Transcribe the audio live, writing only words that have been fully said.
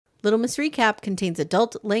Little Miss Recap contains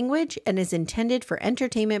adult language and is intended for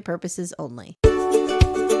entertainment purposes only.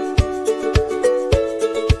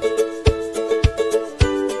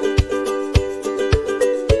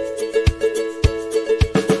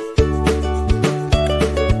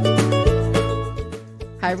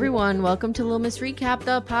 Hi everyone, welcome to Little Miss Recap,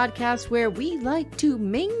 the podcast where we like to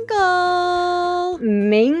mingle.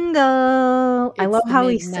 Mingle. I love how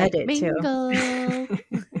he said it mingle. too.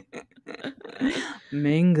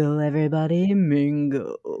 Mingle, everybody,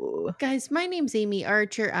 mingle. Guys, my name's Amy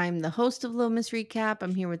Archer. I'm the host of Little Miss Recap.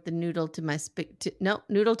 I'm here with the noodle to my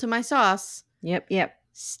sauce. Yep.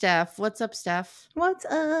 Steph, what's up, Steph? What's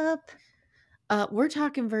up? We're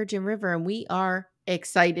talking Virgin River, and we are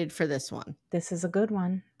excited for this one. This is a good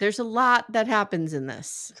one. There's a lot that happens in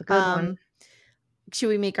this. It's a good one. Should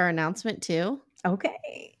we make our announcement too?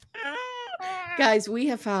 Okay. Guys, we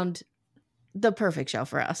have found the perfect show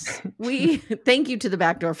for us. We thank you to the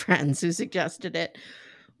Backdoor Friends who suggested it.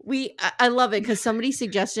 I love it because somebody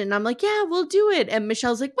suggested it and I'm like, yeah, we'll do it. And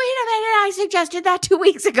Michelle's like, wait a minute, I suggested that 2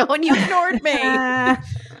 weeks ago and you ignored me.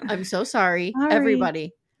 I'm so sorry,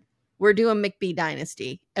 everybody. We're doing McBee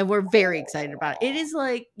Dynasty and we're very excited about it. It is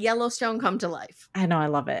like Yellowstone come to life. I know, I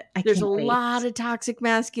love it. There's a lot of toxic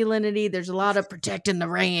masculinity. There's a lot of protecting the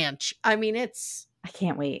ranch. I mean, I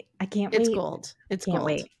can't wait. It's gold. It's gold.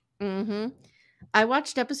 Wait. Mm-hmm. I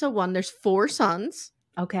watched episode 1. There's 4 sons.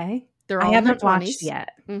 Okay. They're all I haven't in their 20s. watched yet.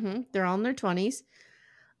 Mm-hmm. They're all in their 20s.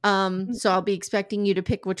 So I'll be expecting you to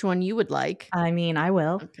pick which one you would like. I mean, I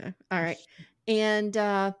will. Okay. All right. And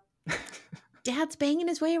Dad's banging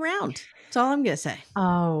his way around. That's all I'm gonna say.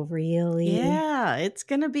 Oh, really? Yeah, it's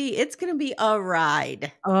gonna be a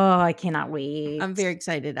ride. Oh, I cannot wait. I'm very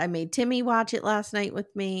excited. I made Timmy watch it last night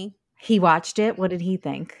with me. He watched it. What did he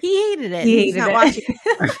think? He hated it. He's not watching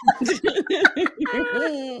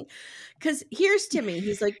it. Because here's Timmy.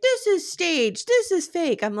 He's like, this is staged. This is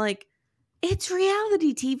fake. I'm like, it's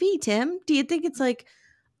reality TV, Tim. Do you think it's like,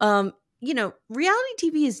 reality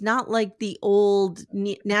TV is not like the old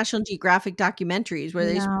National Geographic documentaries where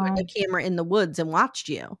they just put a camera in the woods and watched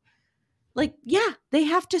you. Like, yeah, they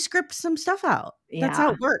have to script some stuff out. Yeah. That's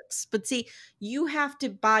how it works. But see, you have to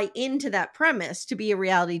buy into that premise to be a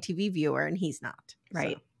reality TV viewer, and he's not.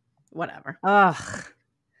 Right. So, whatever. Ugh.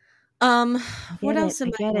 What else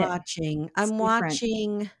am I watching? I'm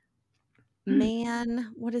watching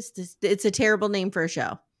Man. What is this? It's a terrible name for a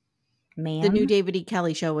show. Man. The new David E.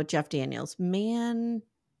 Kelly show with Jeff Daniels. Man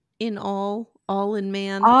in All in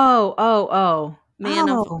Man. Oh. Man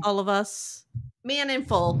of All of Us. Man in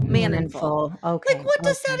Full. Man in Full. Okay. Like, what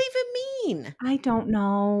does that even mean? I don't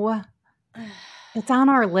know. It's on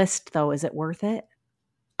our list, though. Is it worth it?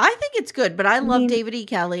 I think it's good, but I love David E.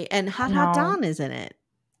 Kelly, and Hot Don is in it.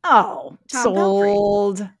 Oh, Tom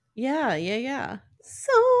sold. Pelfrey. Yeah.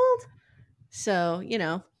 Sold. So,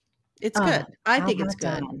 it's good. I think it's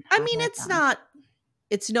good. I mean,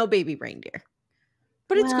 it's no Baby Reindeer,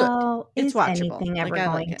 but it's good. It's watchable. Anything ever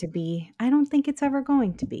going to be? I don't think it's ever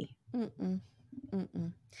going to be.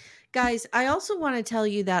 Guys, I also want to tell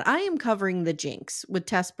you that I am covering The Jinx with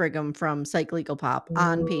Tess Brigham from Psych Legal Pop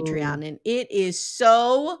on Patreon, and it is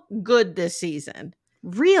so good this season.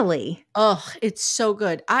 Really? Oh, it's so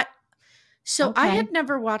good. I had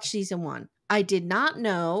never watched season 1. I did not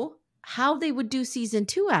know how they would do season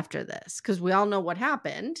 2 after this because we all know what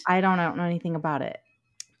happened. I don't know anything about it.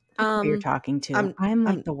 Who you're talking to. I'm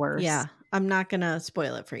like the worst. Yeah, I'm not gonna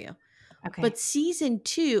spoil it for you. Okay. But season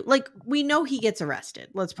 2, like, we know he gets arrested.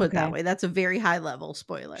 Let's put it that way. That's a very high level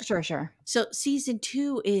spoiler. Sure. So season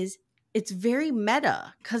 2 it's very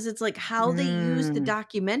meta because it's like how they use the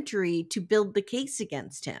documentary to build the case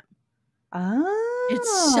against him. Oh,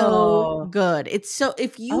 it's so good. It's so,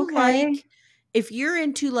 if you're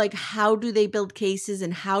into like how do they build cases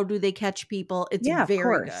and how do they catch people, it's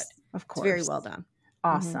very good. Of course. It's very well done.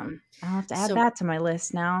 Awesome. I'll have to add that to my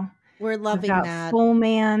list now. We're loving that. Full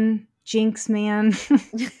Man, Jinx Man.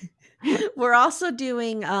 We're also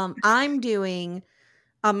doing, I'm doing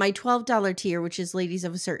my $12 tier, which is Ladies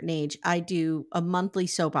of a Certain Age. I do a monthly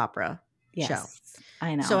soap opera show.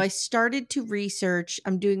 I know. So I started to research.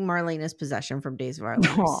 I'm doing Marlena's Possession from Days of Our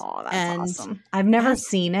Lives. Oh, that's awesome. I've never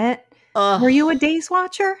seen it. Were you a Days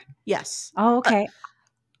watcher? Yes. Oh, okay.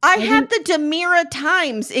 I had the Demira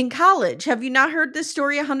Times in college. Have you not heard this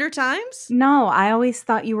story 100 times? No, I always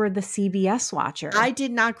thought you were the CBS watcher. I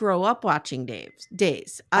did not grow up watching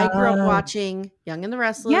Days. I grew up watching Young and the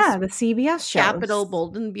Restless. Yeah, the CBS shows. Capital,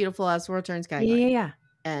 Bold and the Beautiful, As the World Turns Guy. Yeah.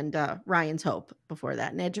 And Ryan's Hope before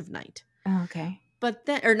that, and Edge of Night. Oh, okay. But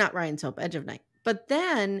then, or not Ryan's Hope, Edge of Night. But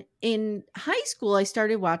then in high school, I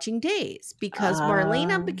started watching Days because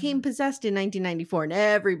Marlena became possessed in 1994 and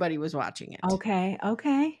everybody was watching it. Okay.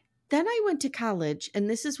 Then I went to college, and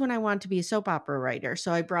this is when I wanted to be a soap opera writer.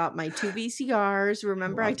 So I brought my 2 VCRs.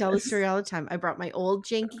 Remember, I tell this story all the time. I brought my old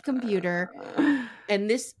janky computer. And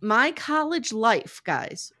my college life,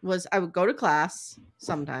 guys, was I would go to class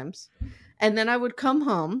sometimes, and then I would come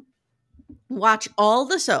home, watch all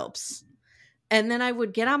the soaps, and then I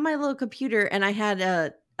would get on my little computer, and I had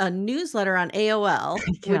a newsletter on AOL,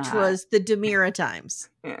 which was the Demira Times.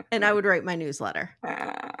 And I would write my newsletter.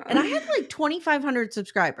 And I had like 2,500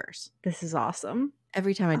 subscribers. This is awesome.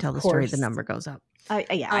 Every time I tell the story, the number goes up.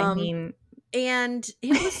 I mean. And it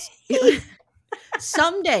was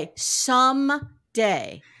someday,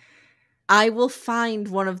 I will find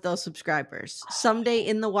one of those subscribers. Someday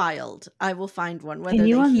in the wild, I will find one. Whether Can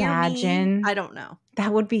you they imagine? Hear me, I don't know.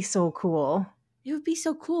 That would be so cool. It would be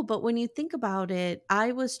so cool. But when you think about it,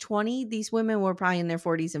 I was 20. These women were probably in their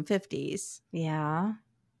 40s and 50s. Yeah.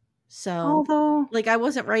 So, although, like, I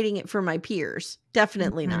wasn't writing it for my peers.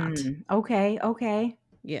 Definitely not. Okay.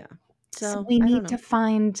 Yeah. So we need to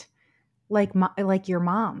find, like your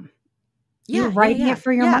mom. Yeah. You're writing it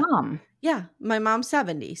for your mom. Yeah. My mom's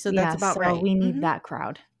 70. So that's about right. We need that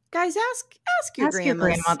crowd. Guys, ask your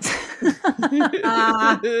grandmas.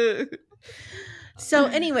 So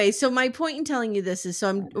anyway, so my point in telling you this is, so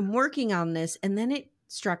I'm working on this, and then it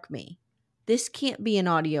struck me. This can't be an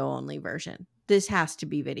audio only version. This has to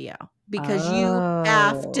be video, because you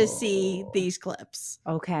have to see these clips.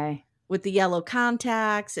 Okay. With the yellow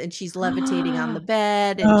contacts, and she's levitating on the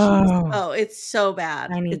bed, and it's so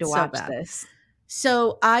bad. I need to watch this.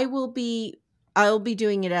 So I'll be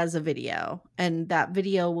doing it as a video, and that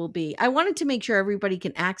video will be, I wanted to make sure everybody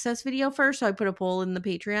can access video first, so I put a poll in the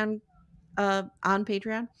Patreon, on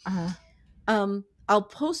Patreon. I'll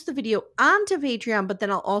post the video onto Patreon, but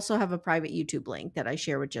then I'll also have a private YouTube link that I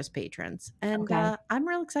share with just patrons. And I'm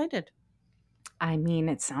real excited. I mean,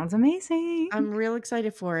 it sounds amazing. I'm real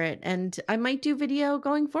excited for it. And I might do video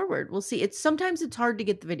going forward. We'll see. Sometimes it's hard to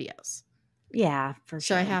get the videos. Yeah, for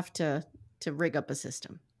sure. So I have to rig up a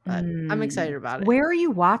system. But I'm excited about it. Where are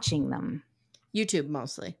you watching them? YouTube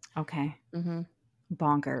mostly. Okay.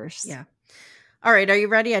 Bonkers. Yeah. All right. Are you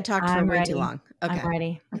ready? I talked for way too long. Okay. I'm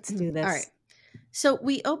ready. Let's do this. All right. So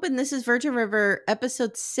we open, this is Virgin River,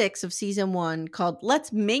 episode 6 of season 1, called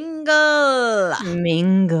Let's Mingle.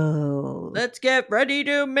 Mingle. Let's get ready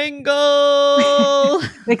to mingle.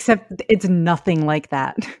 Except it's nothing like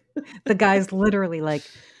that. The guy's literally like,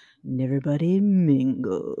 everybody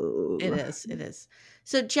mingle. It is.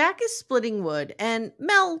 So Jack is splitting wood, and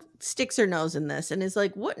Mel sticks her nose in this and is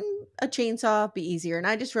like, wouldn't a chainsaw be easier? And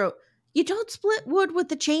I just wrote, you don't split wood with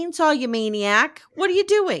the chainsaw, you maniac. What are you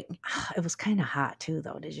doing? It was kind of hot too,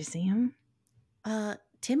 though. Did you see him?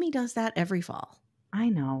 Timmy does that every fall. I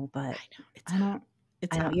know, but I don't.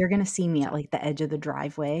 Hot. You're gonna see me at like the edge of the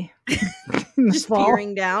driveway, just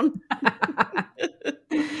peering down.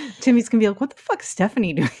 Timmy's gonna be like, "What the fuck is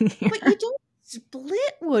Stephanie doing here?" But you don't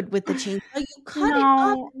split wood with the chainsaw. You cut it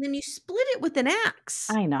up and then you split it with an axe.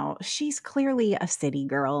 I know. She's clearly a city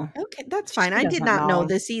girl. Okay, that's fine. I did not know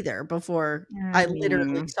this either before I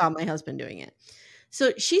literally saw my husband doing it.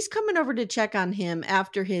 So she's coming over to check on him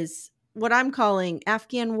after his, what I'm calling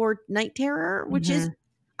Afghan War night terror, which is,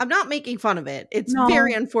 I'm not making fun of it. It's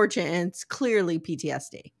very unfortunate, and it's clearly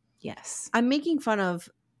PTSD. Yes. I'm making fun of,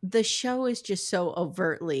 the show is just so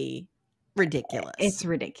overtly ridiculous. It's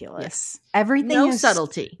ridiculous. Yes. Everything no is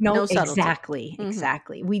subtlety. No subtlety.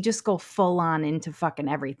 Exactly. We just go full on into fucking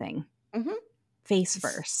everything. Face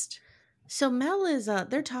first. So Mel is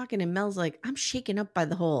they're talking, and Mel's like, I'm shaken up by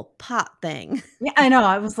the whole pot thing. Yeah, I know.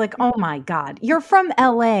 I was like, oh my God. You're from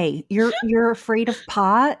LA. You're afraid of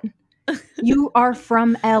pot? You are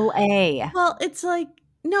from LA. Well, it's like,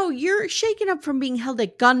 no, you're shaken up from being held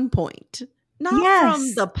at gunpoint. Not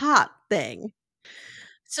from the pot thing.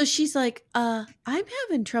 So she's like, I'm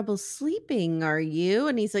having trouble sleeping, are you?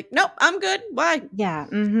 And he's like, nope, I'm good. Why? Yeah.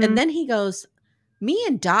 And then he goes, me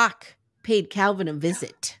and Doc paid Calvin a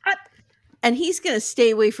visit. And he's going to stay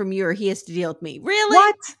away from you, or he has to deal with me. Really?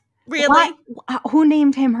 What? Really? Who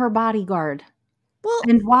named him her bodyguard? Well,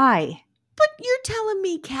 and why? But you're telling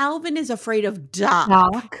me Calvin is afraid of Doc.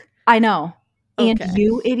 Doc? I know. Okay. And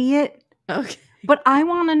you idiot. Okay. But I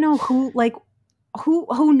want to know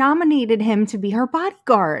who nominated him to be her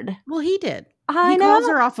bodyguard. Well, he did. He calls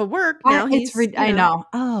her off of work. Now I know.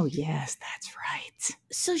 Oh, yes, that's right.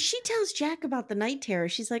 So she tells Jack about the night terror.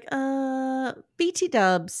 She's like, BT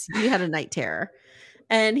dubs, you had a night terror.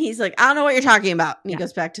 And he's like, I don't know what you're talking about. And he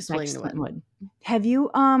goes back to splitting the wood. Have you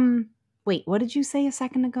Wait, what did you say a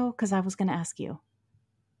second ago? Because I was going to ask you.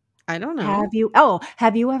 I don't know.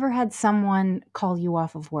 Have you ever had someone call you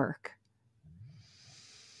off of work?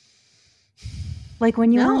 Like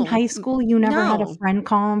when you were in high school, you never had a friend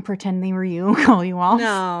call and pretend they were you, call you off?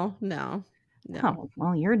 No. Oh,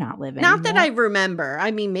 well, you're not living. Not that I remember.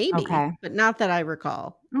 I mean, maybe, Okay. but not that I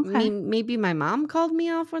recall. Okay. Maybe my mom called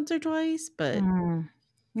me off once or twice, but All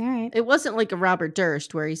right. it wasn't like a Robert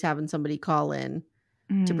Durst where he's having somebody call in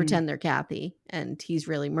to pretend they're Kathy and he's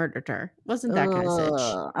really murdered her. Wasn't that kind of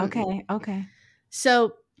sitch. Okay. Okay.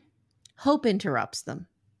 So Hope interrupts them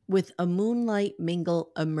with a moonlight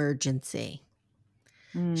mingle emergency.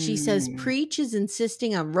 She says Preach is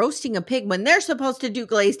insisting on roasting a pig when they're supposed to do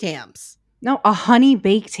glazed hams. No, a honey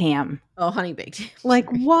baked ham. Oh, honey baked ham. Like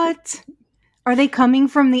what? Are they coming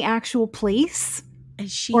from the actual place?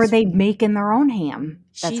 Or are they making their own ham?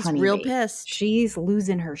 She's real pissed. She's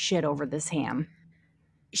losing her shit over this ham.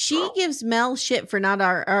 She gives Mel shit for not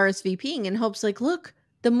RSVPing and Hope's like, look,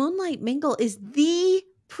 the Moonlight Mingle is the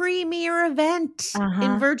premier event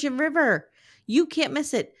in Virgin River. You can't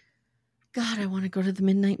miss it. God, I want to go to the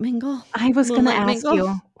Midnight Mingle. I was going to ask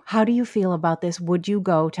you, how do you feel about this? Would you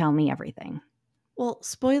go? Tell me everything. Well,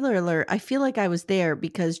 spoiler alert, I feel like I was there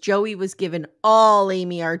because Joey was given all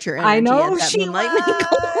Amy Archer energy I know at that she Moonlight was. Mingle.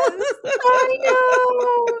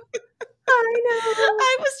 I know.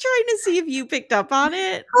 I was trying to see if you picked up on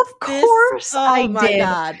it. Of course I did. Oh my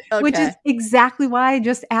God. Okay. Which is exactly why I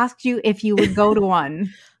just asked you if you would go to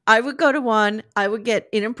one. I would go to one. I would get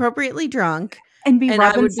inappropriately drunk. And be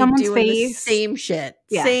rubbing someone's face. Same shit.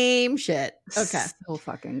 Yeah. Same shit. Okay. So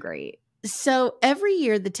fucking great. So every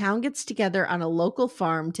year the town gets together on a local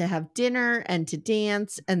farm to have dinner and to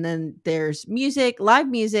dance. And then there's music, live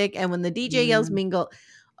music. And when the DJ yells mingle.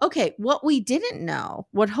 Okay. What we didn't know,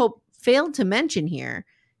 what Hope failed to mention here,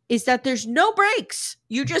 is that there's no breaks.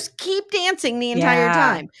 You just keep dancing the entire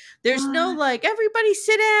time. There's no like, everybody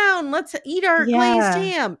sit down. Let's eat our glazed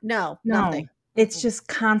ham. No, nothing. It's just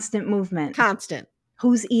constant movement. Constant.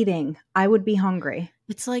 Who's eating? I would be hungry.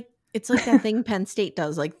 It's like that thing Penn State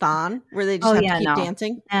does, like Thon, where they just have to keep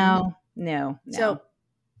dancing. No. So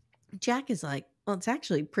Jack is like, well, it's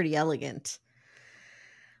actually pretty elegant.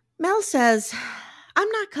 Mel says, I'm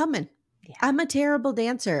not coming. Yeah. I'm a terrible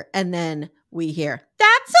dancer. And then we hear,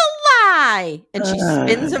 that's a lie. And she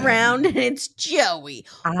spins around and it's Joey,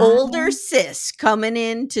 older sis, coming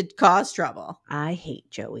in to cause trouble. I hate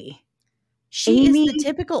Joey. She is the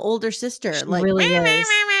typical older sister. She like, really is.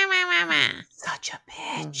 Such a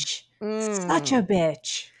bitch. Such a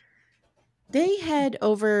bitch. They head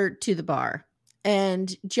over to the bar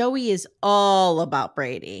and Joey is all about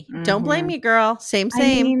Brady. Don't blame me, girl. Same.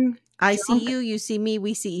 I see you, you see me,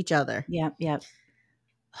 we see each other. Yep.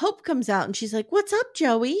 Hope comes out and she's like, what's up,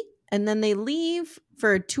 Joey? And then they leave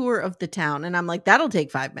for a tour of the town. And I'm like, that'll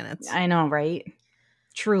take 5 minutes. I know, right?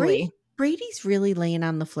 Truly. Brady's really laying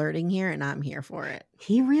on the flirting here, and I'm here for it.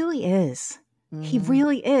 He really is. He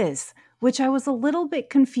really is. Which I was a little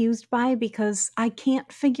bit confused by because I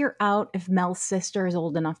can't figure out if Mel's sister is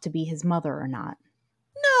old enough to be his mother or not.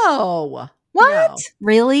 No. What? No.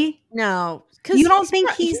 Really? No. You don't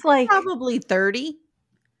think he's like probably 30?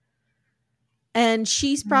 And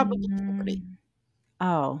she's probably 40.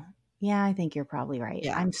 Oh, yeah, I think you're probably right.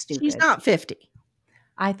 Yeah. I'm stupid. She's not 50.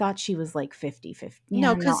 I thought she was like 50. Yeah,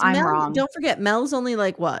 no, because I'm wrong. Don't forget, Mel's only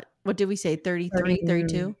like what? What did we say? 33,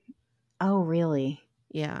 32? Oh, really?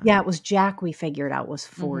 Yeah. Yeah, it was Jack we figured out was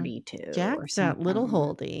 42. Jack's that little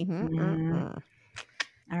holdy.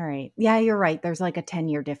 All right. Yeah, you're right. There's like a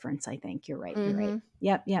 10-year difference, I think. You're right. You're right.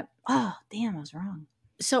 Yep. Oh, damn, I was wrong.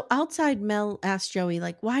 So outside, Mel asked Joey,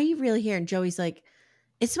 like, why are you really here? And Joey's like,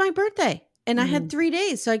 it's my birthday. And I had 3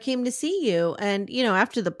 days, so I came to see you. And,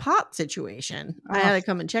 after the pot situation, I had to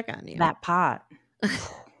come and check on you. That pot.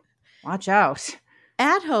 Watch out.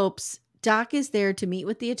 At Hope's, Doc is there to meet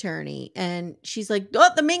with the attorney. And she's like, oh,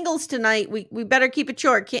 the mingle's tonight. We better keep it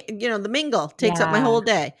short. The mingle takes up my whole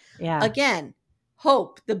day. Yeah. Again,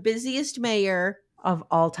 Hope, the busiest mayor. Of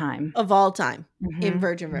all time. In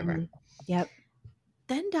Virgin River. Yep.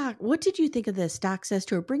 Then Doc, what did you think of this? Doc says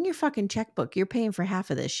to her, bring your fucking checkbook. You're paying for half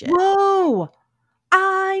of this shit. Whoa.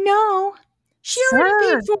 I know. She already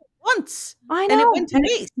paid for it once. I know. And it went to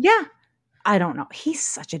waste. Yeah. I don't know. He's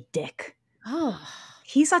such a dick. Oh.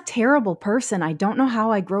 He's a terrible person. I don't know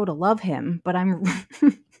how I grow to love him, but I'm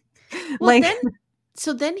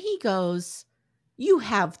then he goes, you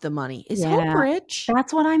have the money. Is Hope rich?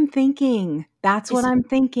 That's what I'm thinking.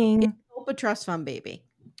 Is Hope a trust fund baby?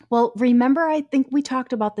 Well, remember, I think we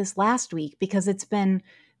talked about this last week because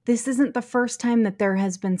this isn't the first time that there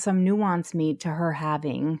has been some nuance made to her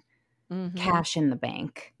having cash in the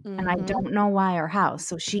bank. And I Mhm. don't know why or how.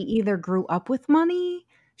 So she either grew up with money,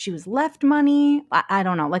 she was left money. I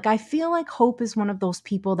don't know. Like, I feel like Hope is one of those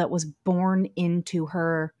people that was born into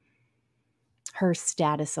her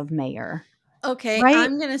status of mayor. Okay, Right?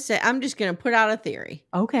 I'm just gonna put out a theory.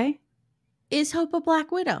 Okay. Is Hope a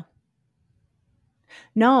Black Widow?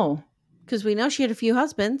 No. Because we know she had a few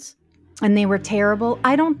husbands. And they were terrible.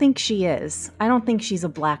 I don't think she is. I don't think she's a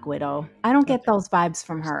Black Widow. I don't get those vibes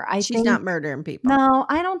from her. She's not murdering people. No,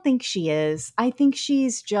 I don't think she is. I think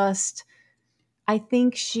she's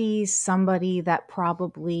somebody that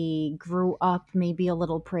probably grew up maybe a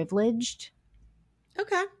little privileged.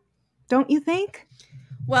 Okay. Don't you think?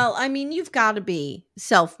 Well, I mean, you've got to be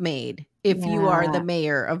self-made if you are the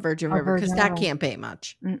mayor of Virgin River, because that can't pay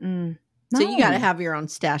much. Mm-mm. So you got to have your own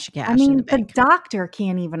stash of cash. I mean, in the bank. doctor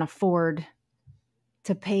can't even afford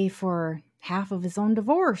to pay for half of his own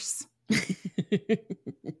divorce.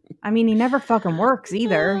 I mean, he never fucking works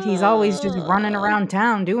either. He's always just running around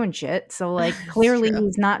town doing shit. So, like, clearly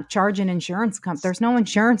he's not charging insurance company. There's no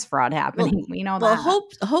insurance fraud happening.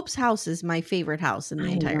 Hope's house is my favorite house in the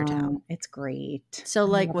entire town. It's great. So,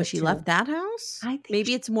 like, was she left that house? I think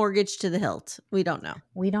maybe it's mortgaged to the hilt. We don't know.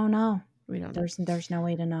 We don't know. There's no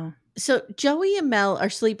way to know. So Joey and Mel are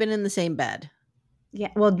sleeping in the same bed. Yeah.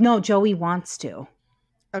 Well, no, Joey wants to.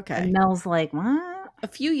 Okay. And Mel's like, what? A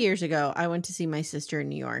few years ago, I went to see my sister in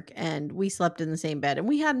New York, and we slept in the same bed. And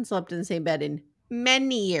we hadn't slept in the same bed in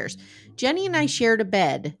many years. Jenny and I shared a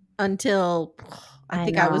bed until I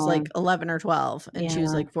think I was like 11 or 12, and she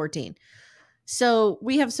was like 14. So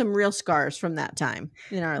we have some real scars from that time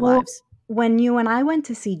in our lives. When you and I went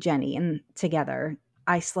to see Jenny together,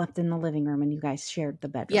 I slept in the living room, and you guys shared the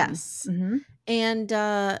bedroom. Yes. Mm-hmm.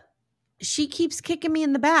 And she keeps kicking me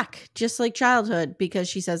in the back, just like childhood, because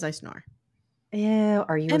she says I snore. Ew,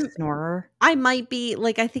 are you a snorer? I might be.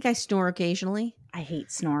 Like, I think I snore occasionally. I hate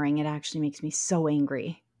snoring. It actually makes me so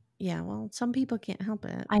angry. Yeah, well, some people can't help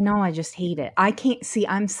it. I know, I just hate it. I can't see.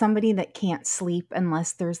 I'm somebody that can't sleep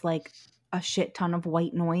unless there's like a shit ton of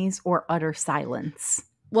white noise or utter silence.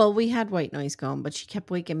 Well, we had white noise going, but she kept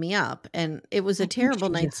waking me up, and it was a terrible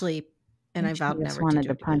night's sleep, and I vowed never to wanted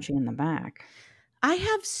to punch you in the back. I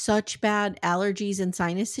have such bad allergies and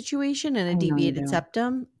sinus situation and a deviated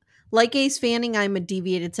septum. Like Ace Fanning, I'm a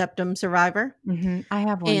deviated septum survivor. Mm-hmm. I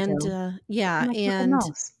have one too. And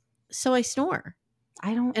so I snore.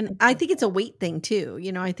 I think it's a weight thing too.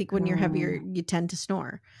 You know, I think when you're heavier, you tend to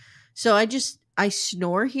snore. So I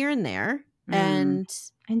snore here and there. And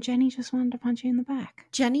Jenny just wanted to punch you in the back.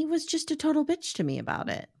 Jenny was just a total bitch to me about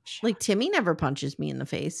it. Like, Timmy never punches me in the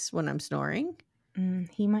face when I'm snoring.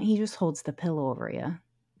 He just holds the pillow over you.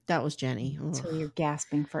 That was Jenny. So you're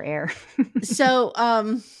gasping for air. So,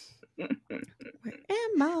 where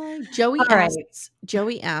am I?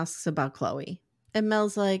 Joey asks about Chloe, and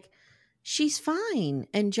Mel's like, she's fine.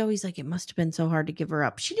 And Joey's like, it must have been so hard to give her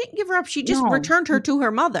up. She didn't give her up. She just returned her to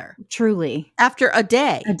her mother. Truly. After a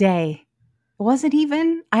day. A day. Was it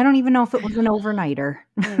even? I don't even know if it was an overnighter.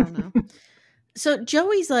 I don't know. So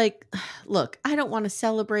Joey's like, look, I don't want to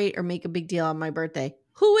celebrate or make a big deal on my birthday.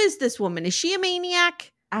 Who is this woman? Is she a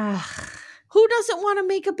maniac? Who doesn't want to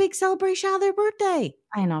make a big celebration on their birthday?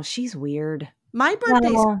 I know. She's weird. My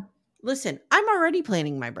birthday's... Listen, I'm already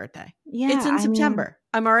planning my birthday. Yeah, it's in September.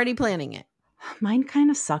 I'm already planning it. Mine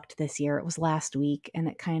kind of sucked this year. It was last week, and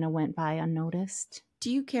it kind of went by unnoticed.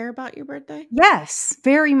 Do you care about your birthday? Yes,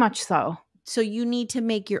 very much so. So you need to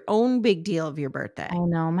make your own big deal of your birthday. I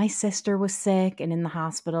know. My sister was sick and in the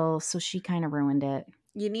hospital, so she kind of ruined it.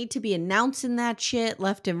 You need to be announcing that shit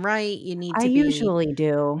left and right. You need to I usually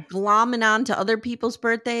do. Glomming on to other people's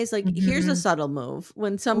birthdays. Like, here's a subtle move.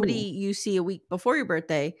 When somebody you see a week before your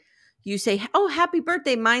birthday, you say, oh, happy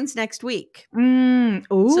birthday. Mine's next week. So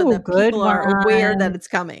that people are aware that it's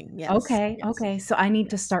coming. Yes. Okay. Yes. Okay. So I need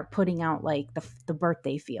to start putting out like the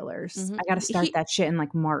birthday feelers. I got to start that shit in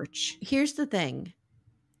like March. Here's the thing.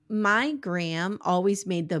 My gram always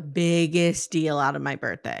made the biggest deal out of my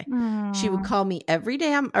birthday. She would call me every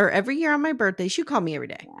day or every year on my birthday. She would call me every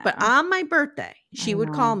day. Yeah. But on my birthday, she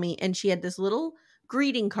would call me, and she had this little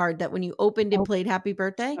greeting card that when you opened it played happy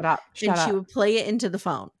birthday. She would play it into the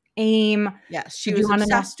phone. Yes, she was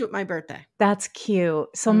obsessed with my birthday. That's cute.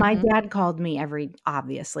 So my dad called me every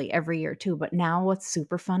year too. But now what's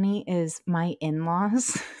super funny is my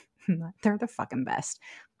in-laws, they're the fucking best,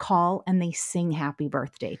 call and they sing happy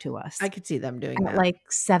birthday to us. I could see them doing that. At like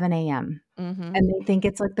 7 a.m. And they think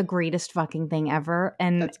it's like the greatest fucking thing ever.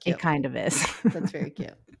 And it kind of is. That's very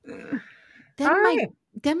cute. Then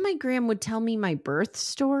then my gram would tell me my birth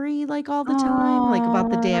story like all the time, like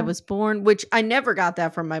about the day I was born, which I never got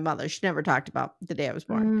that from my mother. She never talked about the day I was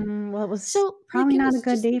born. Well, it was So probably like, it not a was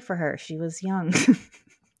good just, day for her. She was young.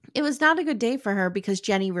 it was not a good day for her because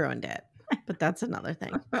Jenny ruined it. But that's another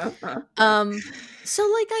thing.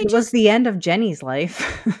 So like It was the end of Jenny's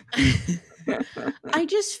life. I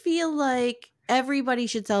just feel like everybody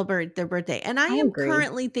should celebrate their birthday. And I am agree.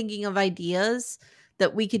 currently thinking of ideas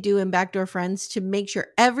that we could do in Backdoor Friends to make sure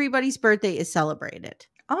everybody's birthday is celebrated.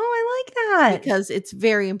 Oh, I like that. Because it's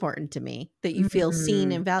very important to me that you feel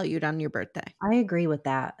seen and valued on your birthday. I agree with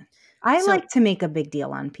that. I like to make a big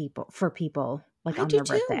deal on people like on their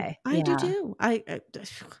birthday. I do too.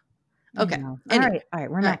 Okay. Anyway. All right.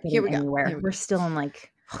 We're not getting anywhere. We're go. still in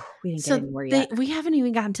like, we didn't get anywhere yet. We haven't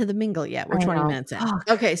even gotten to the mingle yet. We're 20 minutes in.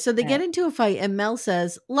 Okay. So they get into a fight and Mel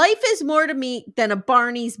says, life is more to me than a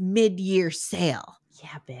Barney's mid-year sale.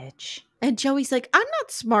 Yeah, bitch. And Joey's like, I'm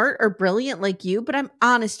not smart or brilliant like you, but I'm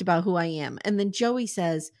honest about who I am. And then Joey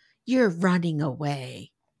says, you're running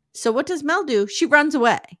away. So what does Mel do? She runs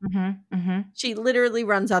away. She literally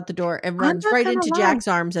runs out the door and runs right into Jack's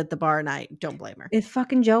arms at the bar, and I don't blame her. If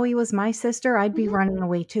fucking Joey was my sister, I'd be running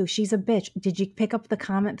away too. She's a bitch. Did you pick up the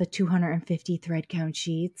comment, the 250 thread count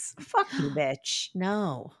sheets? Fuck you, bitch.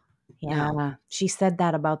 No. Yeah. No. She said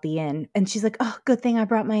that about the inn. And she's like, oh, good thing I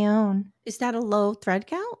brought my own. Is that a low thread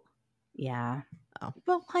count? Yeah. Oh.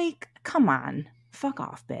 But like, come on. Fuck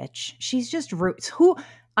off, bitch. She's just rude.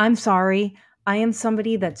 I'm sorry. I am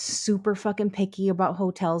somebody that's super fucking picky about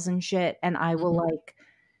hotels and shit. And I will like,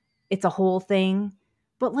 it's a whole thing.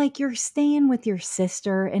 But like, you're staying with your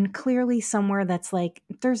sister and clearly somewhere that's like,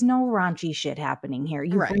 there's no raunchy shit happening here.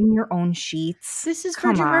 You bring your own sheets. This is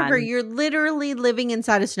Virgin River. You're literally living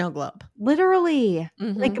inside a snow globe. Literally.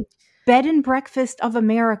 Like bed and breakfast of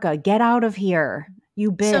America. Get out of here,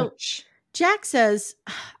 you bitch. So, Jack says,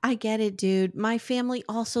 I get it, dude. My family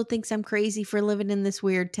also thinks I'm crazy for living in this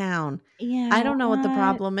weird town. Yeah. I don't know what the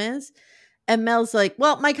problem is. And Mel's like,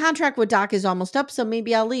 well, my contract with Doc is almost up, so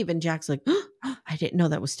maybe I'll leave. And Jack's like, oh, I didn't know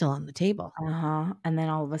that was still on the table. And then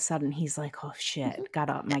all of a sudden he's like, oh shit, got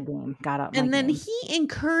up my game. And then he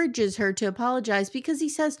encourages her to apologize because he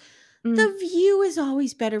says, the view is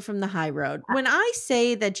always better from the high road. When I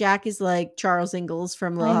say that Jack is like Charles Ingalls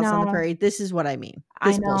from Little House on the Prairie, this is what I mean.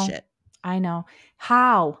 This bullshit. I know.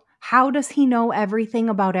 How does he know everything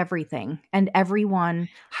about everything and everyone?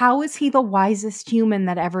 How is he the wisest human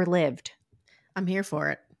that ever lived? I'm here for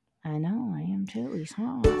it. I know. I am too. He's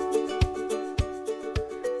hot.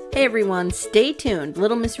 Hey everyone, stay tuned.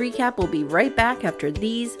 Little Miss Recap will be right back after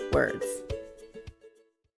these words.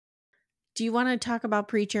 Do you want to talk about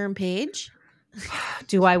Preacher and Paige?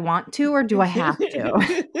 Do I want to or do I have to?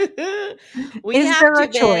 Is there a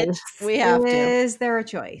choice? We have to. Is there a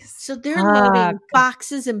choice? So they're loading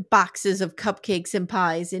boxes and boxes of cupcakes and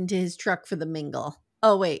pies into his truck for the mingle.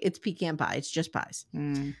 Oh, wait, it's pecan pie. It's just pies.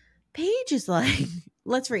 Paige is like,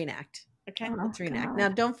 let's reenact. Okay, let's reenact.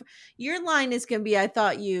 Now, your line is going to be, I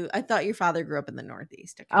thought your father grew up in the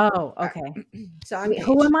Northeast. Okay? Oh, okay. Right. So I'm Paige.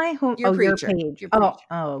 Who am I? You're Preacher. You're Paige.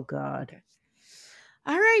 Oh, God. Okay.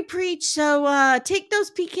 All right, Preach. So take those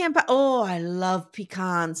pecan pie. Oh, I love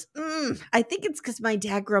pecans. I think it's because my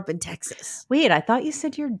dad grew up in Texas. Wait, I thought you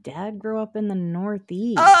said your dad grew up in the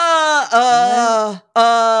Northeast. I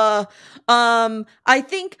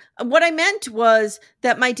think what I meant was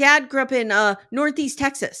that my dad grew up in Northeast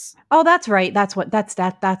Texas. Oh, that's right. That's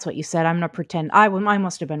what you said. I'm gonna pretend I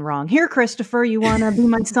must have been wrong. Here, Christopher, you wanna be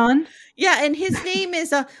my son? Yeah, and his name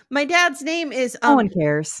is my dad's name is no one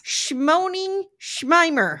cares. Schmoning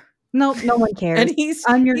Schmeimer. Nope, no one cares. And he's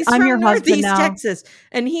from your husband Northeast now. Texas,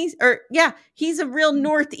 and he's a real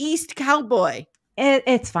Northeast cowboy.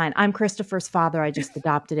 It's fine. I'm Christopher's father. I just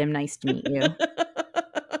adopted him. Nice to meet you.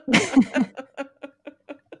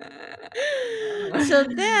 So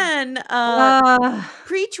then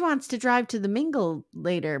Preach wants to drive to the mingle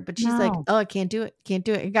later, but she's like, oh, I can't do it.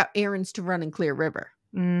 I got errands to run in Clear River.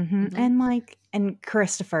 And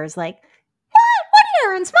Christopher's like, what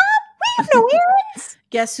errands, Mom? We have no errands.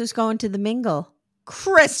 Guess who's going to the mingle?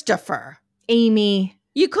 Christopher. Amy.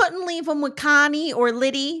 You couldn't leave them with Connie or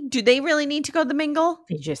Liddy. Do they really need to go to the mingle?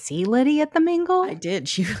 Did you see Liddy at the mingle? I did.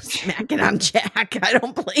 She was macking on Jack. I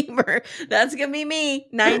don't blame her. That's going to be me.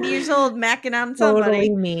 90 years old, macking on somebody.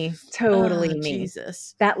 Totally me.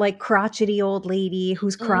 Jesus. That like crotchety old lady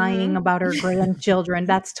who's crying about her grandchildren.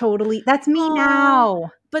 That's me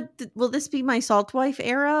now. will this be my salt wife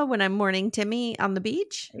era when I'm mourning Timmy on the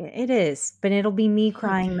beach? It is, but it'll be me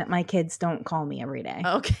crying that my kids don't call me every day.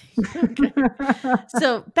 Okay. Okay.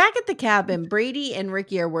 So back at the cabin, Brady and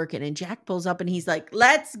Ricky are working, and Jack pulls up and he's like,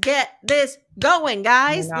 "Let's get this going,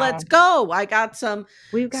 guys. Let's go. I got some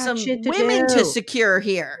shit to women do to secure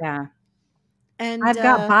here." Yeah. And I've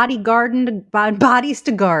got bodies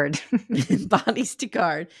to guard. bodies to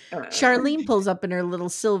guard. Charlene pulls up in her little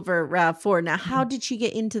silver RAV4. Now, how did she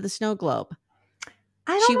get into the snow globe?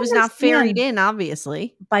 She was not ferried in,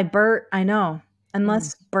 obviously. By Bert, I know.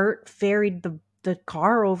 Unless Bert ferried the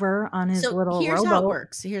car over on his little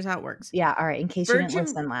rowboat. Here's how it works. Yeah, all right. In case you didn't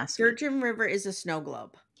listen last week. Virgin River is a snow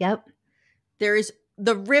globe. Yep. There is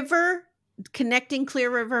the river connecting Clear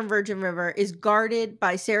River and Virgin River is guarded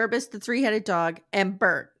by Cerebus, the three-headed dog, and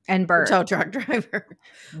Bert. The tow truck driver.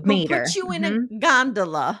 Who puts you in a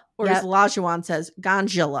gondola, or as Lajuan says,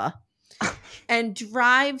 gondola, and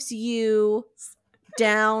drives you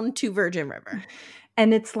down to Virgin River.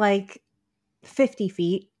 And it's like 50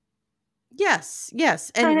 feet. Yes.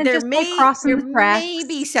 And there may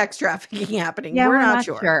be sex trafficking happening. Yeah, we're not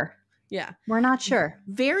sure. Yeah. We're not sure.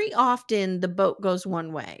 Very often the boat goes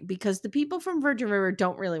one way because the people from Virgin River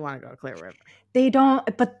don't really want to go to Clear River. They don't,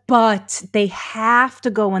 but they have to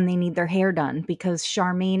go when they need their hair done because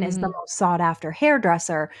Charmaine is the most sought after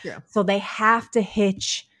hairdresser. Yeah. So they have to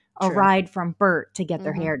hitch a ride from Bert to get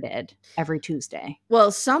their hair did every Tuesday.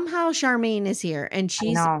 Well, somehow Charmaine is here and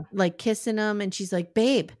she's like kissing him and she's like,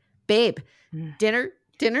 babe,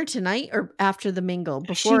 dinner tonight or after the mingle?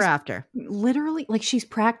 Before or after? Literally, like she's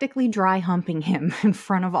practically dry humping him in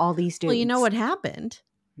front of all these dudes. Well, you know what happened?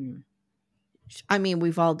 I mean,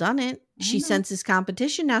 we've all done it. She senses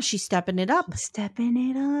competition. Now she's stepping it up.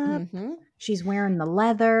 She's wearing the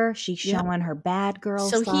leather. She's showing her bad girl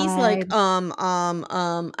side. He's like,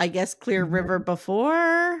 I guess Clear River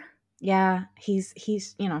before. Yeah, he's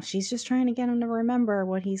she's just trying to get him to remember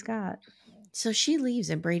what he's got. So she leaves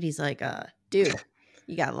and Brady's like, dude,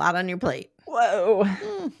 you got a lot on your plate. Whoa.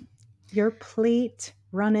 Your plate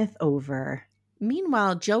runneth over.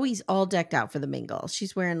 Meanwhile, Joey's all decked out for the mingle.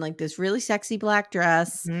 She's wearing like this really sexy black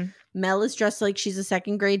dress. Mel is dressed like she's a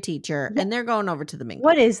second grade teacher. And they're going over to the mingle.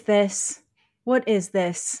 What is this?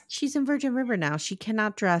 She's in Virgin River now. She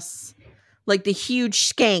cannot dress like the huge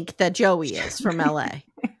skank that Joey is from LA.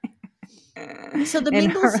 So the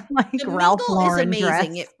mingle is amazing. Dress.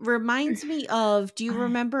 It reminds me of, do you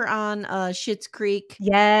remember on Schitt's Creek?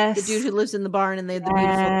 Yes. The dude who lives in the barn and they have the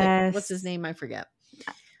beautiful thing. What's his name? I forget.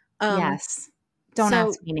 Yes. Don't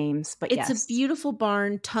ask me names, but it's a beautiful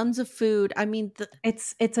barn, tons of food. I mean,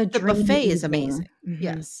 it's a the buffet is amazing.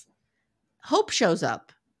 Yes. Hope shows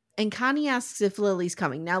up and Connie asks if Lily's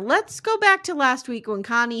coming. Now let's go back to last week when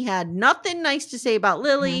Connie had nothing nice to say about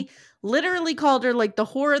Lily, literally called her like the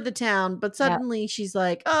whore of the town, but suddenly she's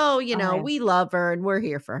like, oh, we love her and we're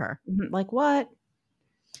here for her. Like what?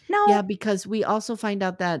 No. Yeah, because we also find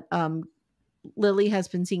out that Lily has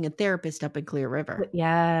been seeing a therapist up in Clear River.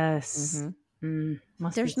 Yes.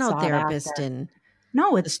 There's no therapist in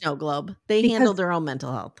the snow globe. They handle their own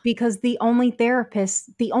mental health. Because the only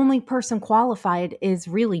person qualified is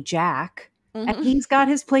really Jack. And he's got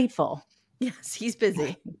his plate full. Yes, he's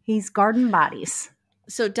busy. He's guarding bodies.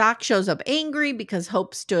 So Doc shows up angry because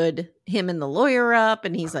Hope stood him and the lawyer up.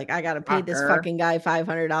 And he's like, I got to pay this fucking guy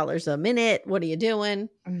 $500 a minute. What are you doing?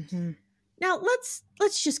 Now,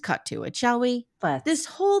 let's just cut to it, shall we? This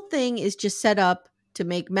whole thing is just set up to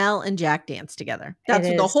make Mel and Jack dance together. That's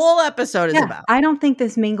what the whole episode is about. I don't think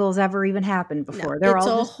this mingle's ever even happened before. They're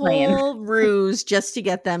all just playing. It's a whole ruse just to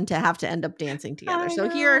get them to have to end up dancing together. So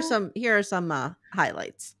here are some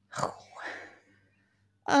highlights.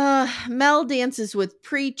 Mel dances with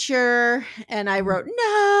Preacher, and I wrote,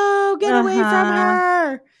 no, get away from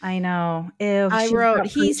her. I know. Ew, I wrote,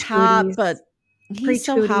 he's hot, but he's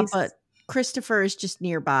so hot, but Christopher is just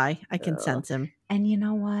nearby. I can sense him. And you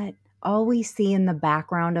know what? All we see in the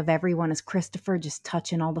background of everyone is Christopher just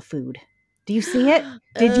touching all the food. Do you see it?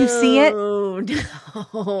 Did you see it? No,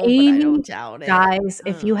 I don't doubt it. Guys,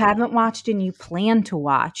 if you haven't watched and you plan to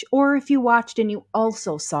watch, or if you watched and you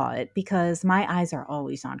also saw it, because my eyes are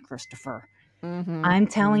always on Christopher. I'm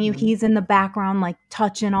telling you, he's in the background, like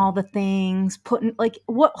touching all the things, putting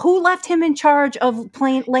who left him in charge of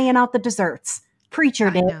laying out the desserts? Preacher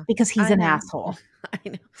did, because he's an asshole. I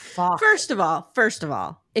know. Fuck. First of all,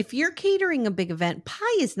 if you're catering a big event,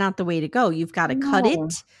 pie is not the way to go. You've got to cut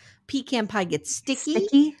it. Pecan pie gets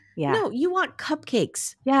sticky. Yeah. No, you want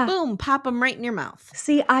cupcakes. Yeah. Boom, pop them right in your mouth.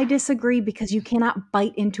 See, I disagree because you cannot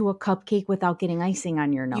bite into a cupcake without getting icing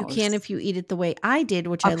on your nose. You can if you eat it the way I did,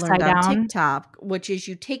 which I Upside learned on down? TikTok, which is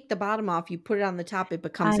you take the bottom off, you put it on the top, it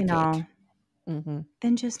becomes I a know. cake. Mm-hmm.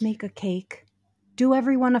 Then just make a cake. Do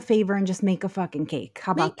everyone a favor and just make a fucking cake.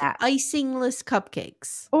 How about that? Icingless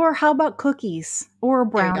cupcakes. Or how about cookies? Or a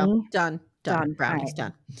brownie? Done. Brownies Right.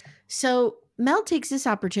 done. So Mel takes this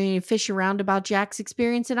opportunity to fish around about Jack's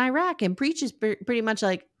experience in Iraq and preaches pretty much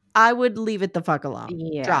like, I would leave it the fuck alone.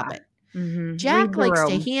 Yeah. Drop it. Mm-hmm. Jack likes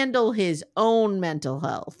to handle his own mental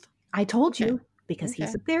health. I told you, because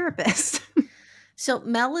he's a therapist. So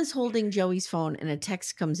Mel is holding Joey's phone and a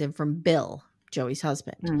text comes in from Bill, Joey's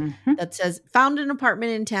husband, that says, found an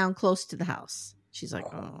apartment in town close to the house. She's like,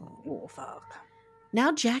 oh, fuck.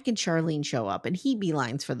 Now Jack and Charlene show up and he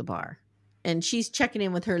beelines for the bar. And she's checking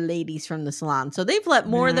in with her ladies from the salon. So they've let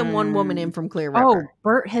more than one woman in from Clear River. Oh,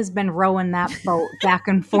 Bert has been rowing that boat back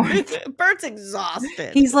and forth. Bert's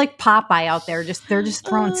exhausted. He's like Popeye out there. They're just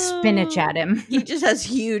throwing spinach at him. He just has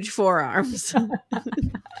huge forearms.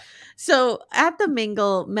 So at the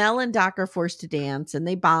Mingle, Mel and Doc are forced to dance and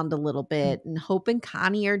they bond a little bit. And Hope and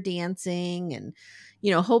Connie are dancing. And,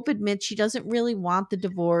 Hope admits she doesn't really want the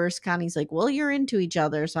divorce. Connie's like, well, you're into each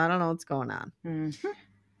other, so I don't know what's going on. Mm-hmm.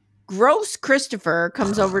 Gross Christopher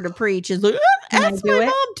comes over to preach. Is like, ask my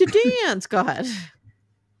mom to dance. Go ahead.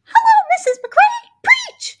 Hello, Mrs. McRae.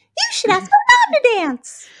 Preach. You should ask my mom to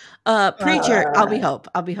dance. Preacher, I'll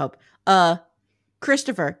be Hope.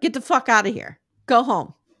 Christopher, get the fuck out of here. Go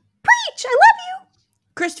home. Preach. I love you.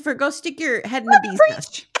 Christopher, go stick your head in the bee's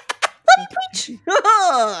nest. Let me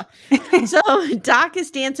preach. So Doc is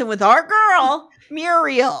dancing with our girl,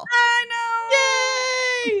 Muriel. I know.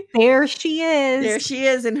 Yay! There she is. There she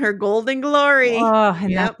is in her golden glory. Oh,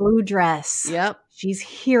 in that blue dress. Yep. She's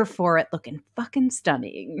here for it, looking fucking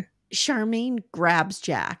stunning. Charmaine grabs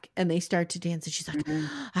Jack and they start to dance and she's like,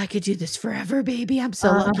 I could do this forever, baby. I'm so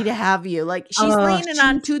lucky to have you. Like she's leaning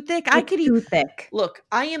on too thick. I could even look,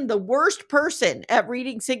 I am the worst person at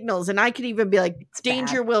reading signals and I could even be like, it's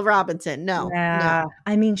danger, bad. Will Robinson. No.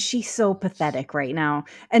 I mean, she's so pathetic right now.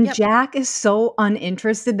 And Jack is so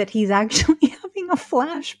uninterested that he's actually having a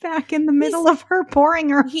flashback in the middle of her pouring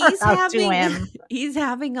her heart out to him. He's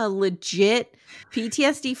having a legit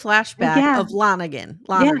PTSD flashback of Lonergan,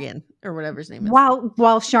 or whatever his name is. While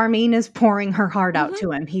Charmaine is pouring her heart out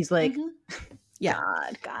to him, he's like,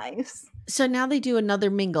 God, guys. So now they do another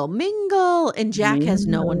mingle, and Jack has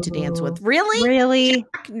no one to dance with. Really? Really?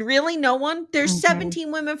 Jack, really? No one? There's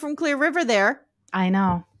 17 women from Clear River there. I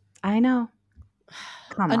know.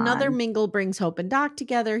 Come Another on. mingle brings Hope and Doc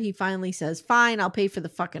together. He finally says, fine, I'll pay for the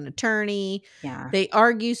fucking attorney. Yeah. They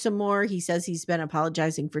argue some more. He says he's been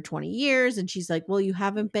apologizing for 20 years. And she's like, well, you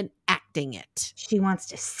haven't been acting it. She wants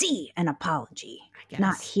to see an apology,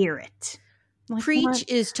 not hear it. Like, Preach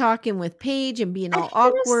is talking with Paige and being all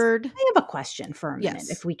awkward. I have a question for a minute,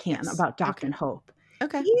 if we can, about Doc and Hope.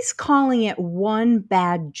 Okay. He's calling it one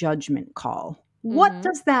bad judgment call. What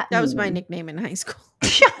does that mean? That was my nickname in high school.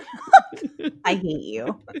 I hate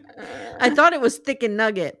you. I thought it was Thick and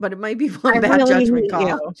Nugget, but it might be one bad judgment call.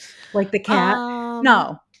 You. Like the cat?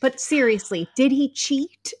 No, but seriously, did he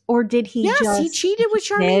cheat or did he Yes, he cheated with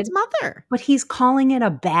Charmaine's mother. But he's calling it a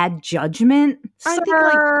bad judgment? I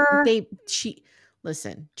think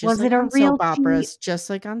listen, just was like it a on real soap operas, cheat? just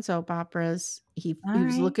like on soap operas, he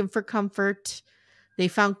was looking for comfort. They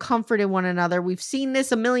found comfort in one another. We've seen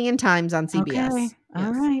this a million times on CBS. Okay. Yes.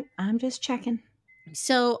 All right. I'm just checking.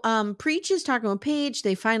 So Preach is talking with Paige.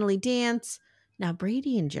 They finally dance. Now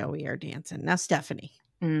Brady and Joey are dancing. Now Stephanie.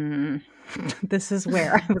 This is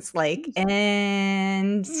where I was like,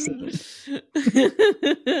 and scene.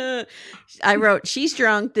 I wrote, she's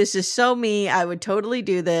drunk. This is so me. I would totally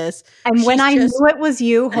do this. And when I knew it was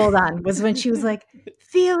you, hold on, was when she was like,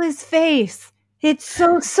 feel his face. It's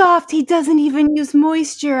so soft. He doesn't even use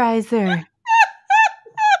moisturizer.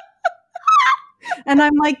 And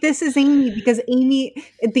I'm like, this is Amy, because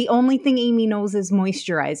the only thing Amy knows is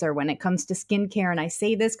moisturizer when it comes to skincare. And I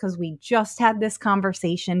say this because we just had this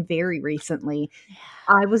conversation very recently.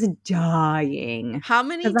 I was dying. How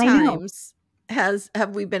many times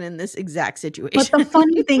have we been in this exact situation? But the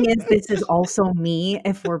funny thing is, this is also me,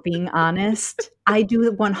 if we're being honest. I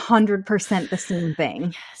do 100% the same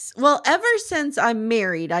thing. Yes. Well, ever since I'm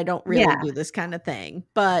married, I don't really do this kind of thing.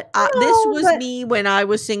 But this was me when I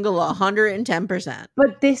was single 110%.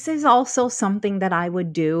 But this is also something that I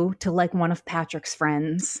would do to like one of Patrick's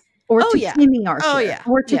friends. Or to Timmy Archer.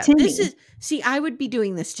 Or to Timmy. I would be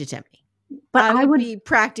doing this to Timmy. But I would be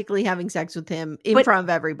practically having sex with him in front of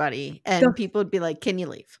everybody. And people would be like, can you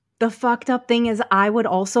leave? the fucked up thing is I would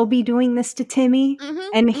also be doing this to Timmy,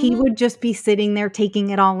 and he would just be sitting there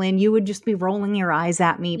taking it all in. You would just be rolling your eyes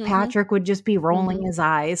at me. Patrick would just be rolling his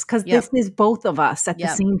eyes because this is both of us at the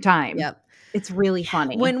same time. Yep. It's really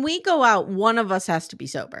funny. When we go out, one of us has to be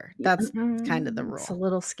sober. That's kind of the rule. It's a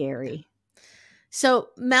little scary. So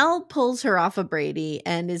Mel pulls her off of Brady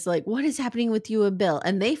and is like, what is happening with you and Bill?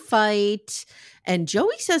 And they fight. And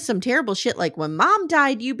Joey says some terrible shit like, when Mom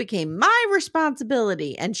died, you became my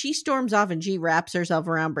responsibility. And she storms off and she wraps herself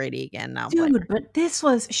around Brady again. Now, dude, but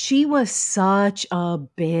she was such a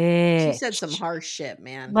bitch. She said some harsh shit,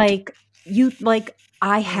 man. Like,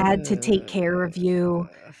 I had to take care of you.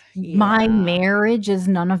 My marriage is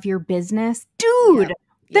none of your business. Dude,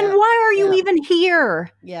 then why are you even here?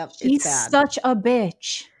 Yep, she's such a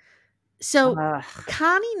bitch. So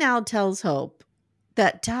Connie now tells Hope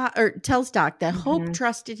that tells Doc that Hope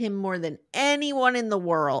trusted him more than anyone in the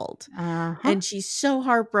world. And she's so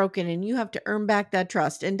heartbroken and you have to earn back that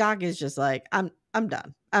trust. And Doc is just like, I'm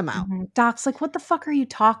done. I'm out. Doc's like, what the fuck are you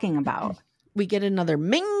talking about? We get another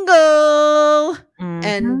mingle.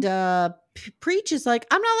 And Preach is like,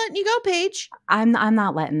 I'm not letting you go, Paige. I'm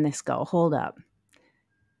not letting this go. Hold up.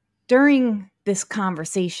 During this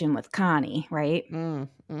conversation with Connie, right?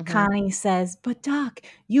 Connie says, but Doc,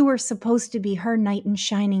 you were supposed to be her knight in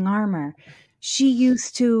shining armor. She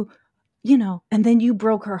used to, and then you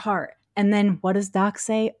broke her heart. And then what does Doc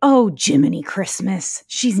say? Oh, Jiminy Christmas.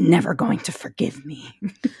 She's never going to forgive me.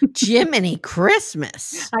 Jiminy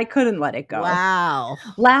Christmas. I couldn't let it go. Wow.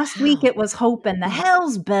 Last week it was Hope and the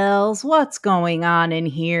Hells Bells. What's going on in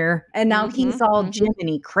here? And now he's all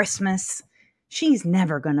Jiminy Christmas. She's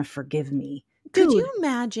never going to forgive me. Dude. Could you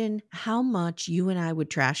imagine how much you and I would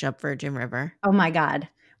trash up Virgin River? Oh my God.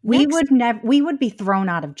 We would be thrown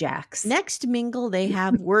out of Jack's. Next mingle they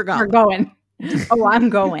have, we're going. We're going. Oh, I'm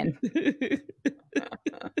going.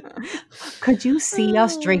 Could you see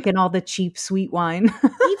us drinking all the cheap sweet wine?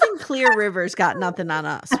 Even Clear River's got nothing on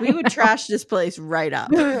us. We would trash this place right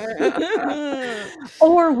up.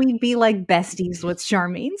 Or we'd be like besties with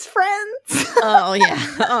Charmaine's friends. Oh,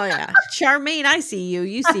 yeah. Charmaine, I see you.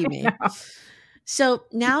 You see me. So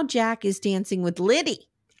now Jack is dancing with Liddy.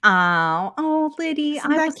 Oh, Liddy.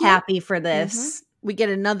 I was happy for this. We get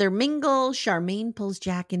another mingle. Charmaine pulls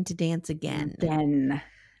Jack into dance again. And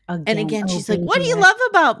again, she's like, what do you love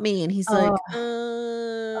about me? And he's like,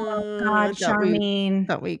 oh God, Charmaine.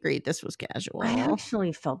 Thought we agreed this was casual. I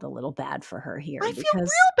actually felt a little bad for her here. I feel real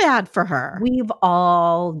bad for her. We've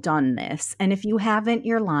all done this. And if you haven't,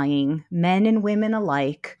 you're lying. Men and women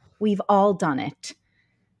alike. We've all done it.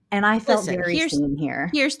 And I felt very seen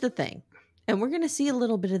here. Here's the thing. And we're going to see a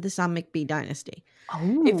little bit of this on McBee Dynasty.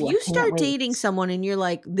 Oh, if you start dating someone and you're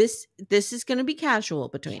like, this is going to be casual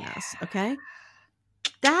between us, okay?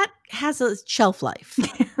 That has a shelf life.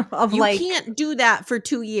 You can't do that for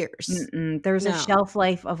 2 years. There's a shelf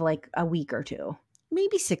life of like a week or two.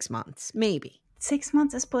 Maybe 6 months. Maybe. 6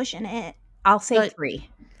 months is pushing it. I'll say 3.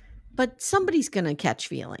 But somebody's going to catch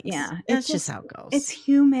feelings. Yeah. That's just how it goes. It's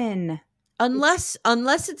human. Unless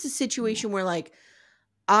it's a situation where like,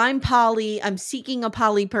 I'm poly. I'm seeking a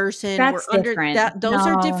poly person. That's different. Those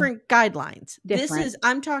are different guidelines. This is,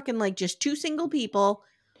 I'm talking like just 2 single people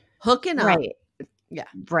hooking up. Right. Yeah.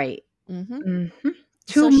 Right.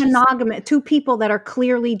 Two people that are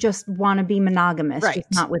clearly just want to be monogamous,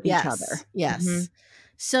 just not with each other. Yes.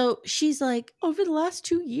 So she's like, over the last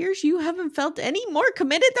 2 years, you haven't felt any more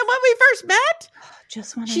committed than when we first met?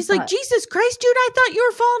 Just when she's like, Jesus Christ, dude, I thought you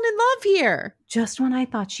were falling in love here. Just when I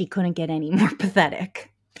thought she couldn't get any more pathetic.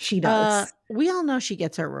 She does. We all know she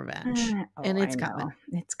gets her revenge. And it's coming.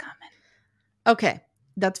 It's coming. Okay.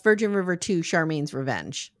 That's Virgin River 2, Charmaine's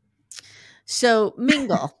Revenge. So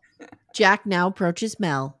Mingle. Jack now approaches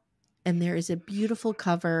Mel. And there is a beautiful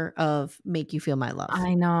cover of Make You Feel My Love.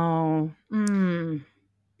 I know.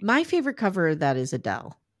 My favorite cover of that is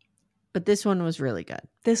Adele. But this one was really good.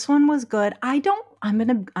 This one was good. I'm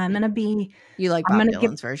gonna be. You like Bob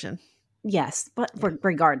Dylan's version? Yes, but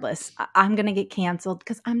regardless, I'm gonna get canceled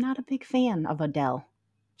because I'm not a big fan of Adele.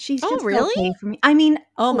 She's just okay for me. I mean,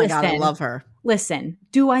 oh my God, I love her. Listen,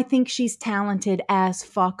 do I think she's talented as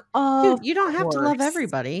fuck? Dude, you don't have to love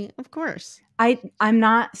everybody, of course. I'm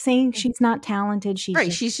not saying she's not talented.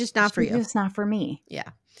 She's just not for you. She's just not for me. Yeah.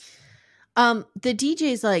 The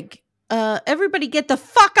DJ's like, everybody get the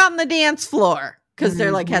fuck on the dance floor because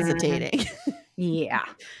they're like hesitating. Yeah.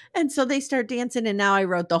 And so they start dancing, and now I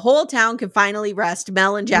wrote the whole town can finally rest.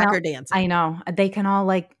 Mel and Jack are dancing. I know. They can all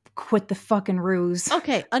like quit the fucking ruse.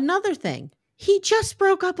 Okay, another thing. He just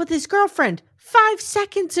broke up with his girlfriend 5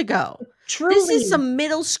 seconds ago. Truly. This is some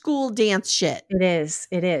middle school dance shit. It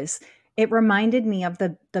is. It reminded me of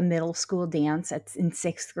the middle school dance in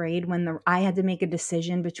 6th grade when I had to make a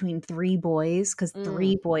decision between 3 boys because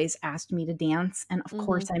 3 boys asked me to dance. And of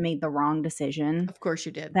course, I made the wrong decision. Of course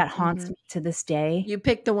you did. That haunts me to this day. You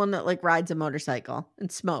picked the one that like rides a motorcycle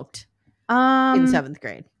and smoked in 7th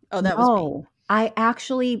grade. Oh, that was me.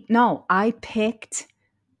 I picked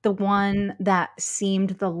the one that seemed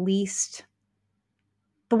the one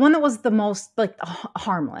that was the most like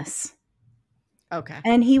harmless. Okay.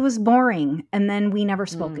 And he was boring. And then we never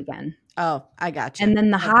spoke again. Oh, I got you. And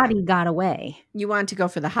then the hottie got away. You wanted to go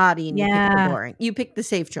for the hottie and you picked the boring. You picked the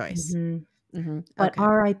safe choice. But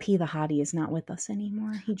R.I.P. the hottie is not with us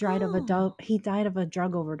anymore. He died of a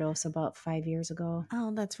drug overdose about 5 years ago.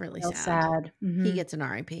 Oh, that's really sad. He gets an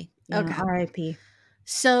R.I.P. Yeah, okay. R.I.P.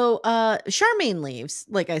 So Charmaine leaves,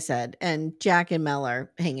 like I said, and Jack and Mel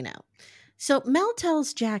are hanging out. So Mel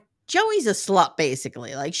tells Jack, Joey's a slut,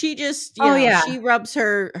 basically. Like she just, she rubs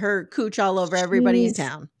her cooch all over everybody in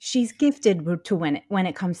town. She's gifted to when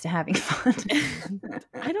it comes to having fun.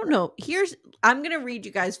 I don't know. I'm going to read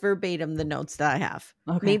you guys verbatim the notes that I have.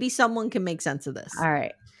 Okay. Maybe someone can make sense of this. All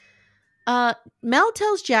right. Mel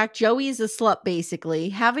tells Jack Joey is a slut, basically.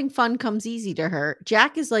 Having fun comes easy to her.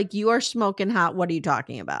 Jack is like, you are smoking hot. What are you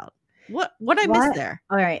talking about? What I missed there?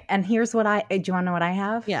 All right. And here's what do you want to know what I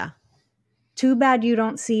have? Yeah. Too bad you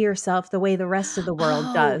don't see yourself the way the rest of the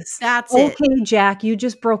world does. That's it. Okay, Jack, you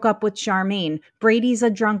just broke up with Charmaine. Brady's a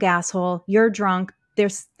drunk asshole. You're drunk.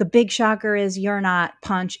 The big shocker is you're not.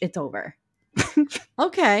 Punch. It's over.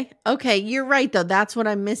 Okay. You're right, though. That's what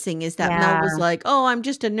I'm missing is that Mel was like, oh, I'm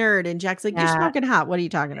just a nerd. And Jack's like, you're smoking hot. What are you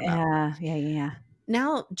talking about? Yeah.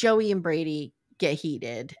 Now Joey and Brady get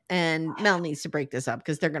heated and Mel needs to break this up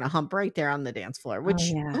because they're going to hump right there on the dance floor,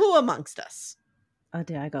 which who amongst us? Oh,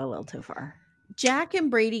 did I go a little too far? Jack and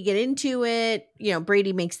Brady get into it.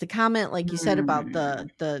 Brady makes the comment, like you said, about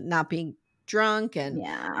the not being drunk, and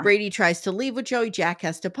Brady tries to leave with Joey. Jack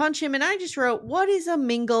has to punch him, and I just wrote, what is a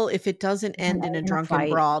mingle if it doesn't end in a drunken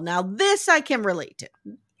brawl? Now this I can relate to.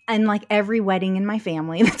 And like every wedding in my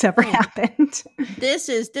family that's ever happened. This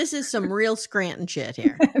is some real Scranton shit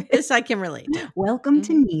here. This I can relate to. Welcome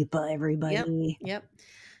to NEPA, everybody. Yep.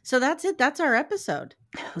 So that's it. That's our episode.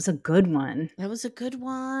 It was a good one. That was a good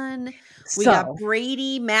one. We got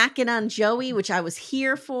Brady macking on Joey, which I was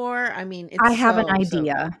here for. I mean, I have an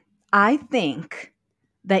idea. I think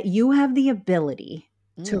that you have the ability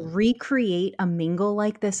to recreate a mingle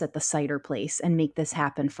like this at the cider place and make this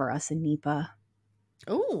happen for us in NEPA.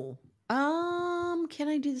 Oh, can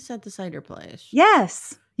I do this at the cider place?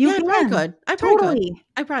 Yes, you can. I probably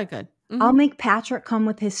could. I'll make Patrick come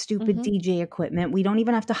with his stupid DJ equipment. We don't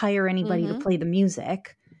even have to hire anybody to play the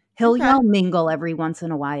music. He'll yell mingle every once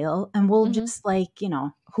in a while, and we'll just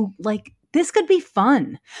this could be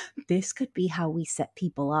fun. This could be how we set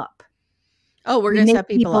people up. Oh, we're going to set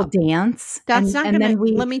people up. Dance. That's not going to,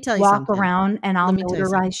 let me tell you something. Walk around and I'll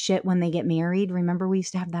notarize shit when they get married. Remember we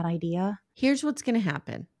used to have that idea? Here's what's going to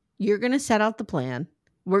happen. You're going to set out the plan.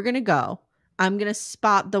 We're going to go. I'm going to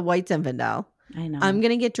spot the White Zinfandel. I know. I'm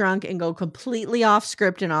going to get drunk and go completely off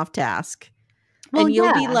script and off task. Well, and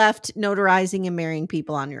you'll be left notarizing and marrying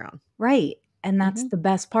people on your own. Right. And that's the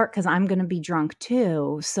best part because I'm going to be drunk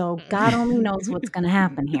too. So God only knows what's going to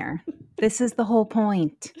happen here. This is the whole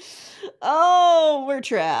point. Oh, we're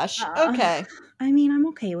trash. Okay. I mean, I'm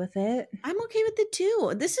okay with it. I'm okay with it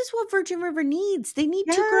too. This is what Virgin River needs. They need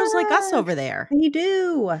 2 girls like us over there. They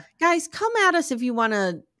do. Guys, come at us if you want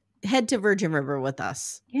to head to Virgin River with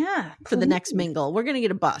us. Yeah. For the next mingle. We're going to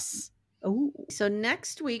get a bus. Oh. So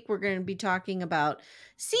next week, we're going to be talking about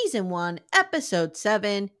Season 1, Episode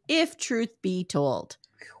 7, If Truth Be Told.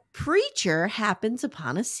 Preacher happens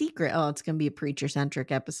upon a secret. Oh, it's going to be a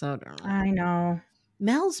preacher-centric episode. I know.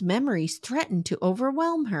 Mel's memories threaten to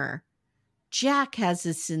overwhelm her. Jack has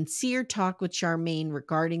a sincere talk with Charmaine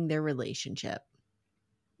regarding their relationship.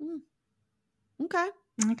 Okay.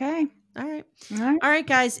 All right,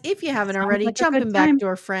 guys. If you haven't already, like jump in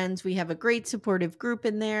Backdoor Friends. We have a great supportive group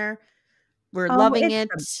in there. We're loving it.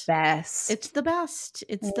 It's the best. It's the best.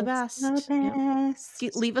 It's the best. Yep.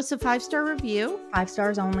 Leave us a 5-star review. 5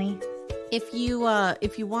 stars only. If you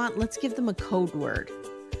want, let's give them a code word.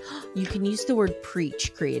 You can use the word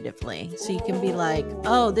preach creatively. So you can be like,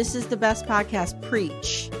 oh, this is the best podcast,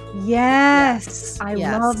 preach. Yes. I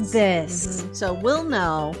love this. So we'll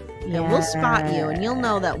know and we'll spot you and you'll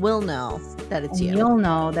know that we'll know that it's you. You'll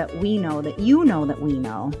know that we know that you know that we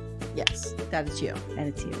know. Yes, that it's you. That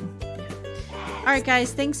it's you. All right,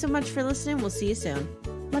 guys. Thanks so much for listening. We'll see you soon.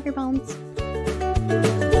 Love your bones.